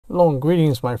Hello and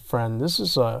greetings, my friend. This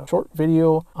is a short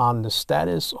video on the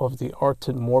status of the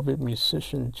Arted Morbid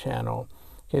Musician channel.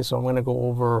 Okay, so I'm going to go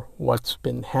over what's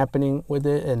been happening with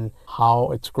it and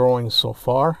how it's growing so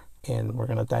far. And we're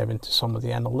going to dive into some of the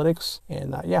analytics.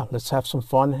 And yeah, let's have some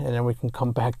fun. And then we can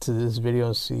come back to this video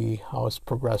and see how it's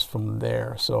progressed from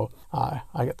there. So I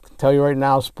can tell you right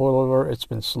now, spoiler alert, it's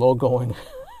been slow going.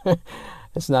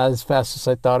 It's not as fast as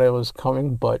I thought it was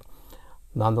coming, but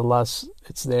nonetheless,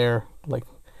 it's there.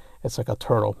 It's like a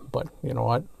turtle, but you know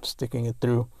what? Sticking it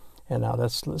through. And now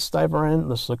let's dive right in.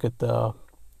 Let's look at the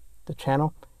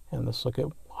channel and let's look at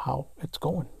how it's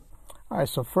going. All right,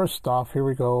 so first off, here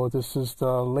we go. This is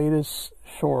the latest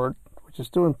short, which is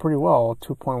doing pretty well,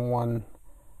 2.1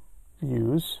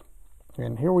 views.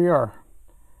 And here we are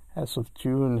as of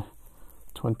June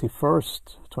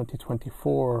 21st,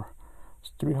 2024.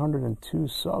 It's 302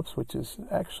 subs, which is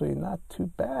actually not too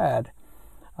bad.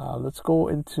 Let's go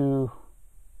into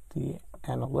the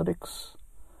analytics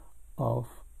of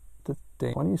the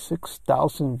thing.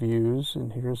 26,000 views,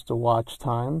 and here's the watch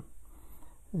time.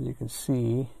 As you can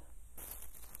see,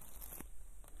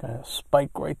 got a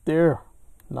spike right there.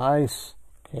 Nice.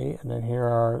 Okay, and then here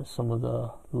are some of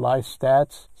the live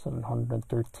stats.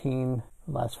 713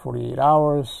 last 48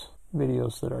 hours.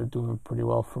 Videos that are doing pretty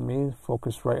well for me.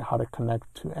 Focusrite, how to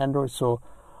connect to Android. So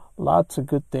lots of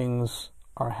good things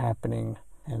are happening.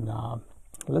 And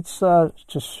let's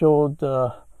just show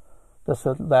that's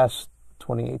the last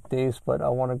 28 days, but I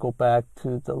want to go back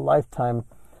to the lifetime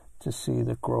to see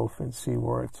the growth and see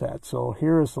where it's at. So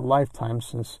here is the lifetime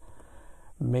since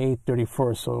May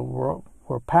 31st. So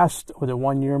we're past with the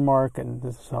 1 year mark, and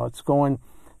this is how it's going.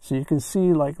 So you can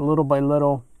see, like, little by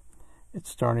little,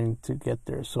 it's starting to get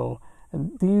there. So,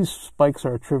 and these spikes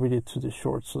are attributed to the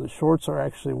shorts. So the shorts are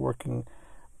actually working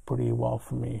pretty well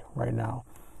for me right now.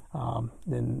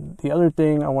 Then the other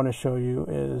thing I want to show you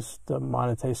is the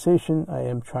monetization. I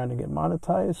am trying to get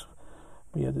monetized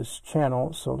via this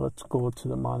channel. So let's go to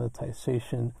the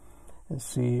monetization and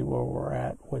see where we're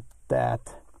at with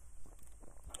that.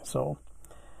 So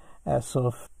as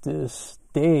of this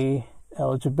day,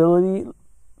 eligibility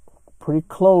pretty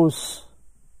close.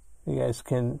 You guys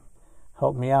can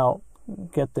help me out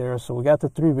get there. So we got the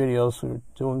 3 videos, we're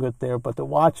doing good there, but the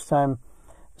watch time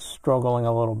is struggling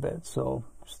a little bit. So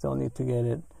still need to get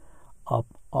it up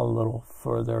a little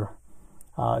further.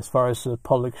 As far as the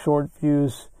public short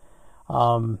views,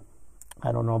 I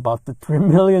don't know about the 3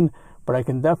 million, but I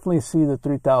can definitely see the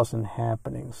 3,000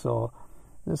 happening. So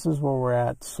this is where we're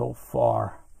at so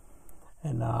far.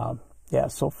 And yeah,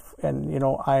 and you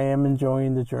know, I am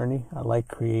enjoying the journey. I like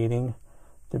creating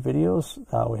the videos.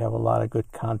 We have a lot of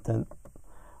good content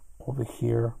over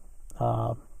here.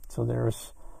 So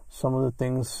there's some of the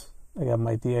things. I got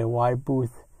my DIY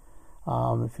booth.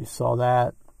 If you saw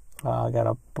that, I got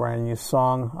a brand new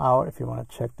song out if you want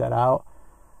to check that out.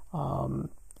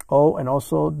 Oh, and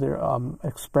also they're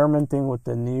experimenting with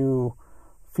the new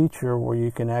feature where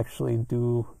you can actually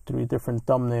do 3 different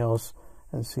thumbnails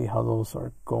and see how those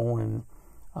are going.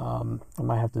 I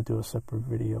might have to do a separate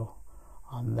video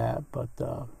on that, but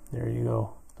there you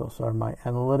go. Those are my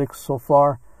analytics so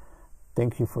far.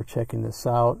 Thank you for checking this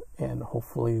out, and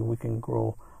hopefully we can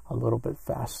grow a little bit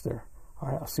faster. All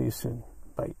right, I'll see you soon.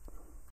 Bye.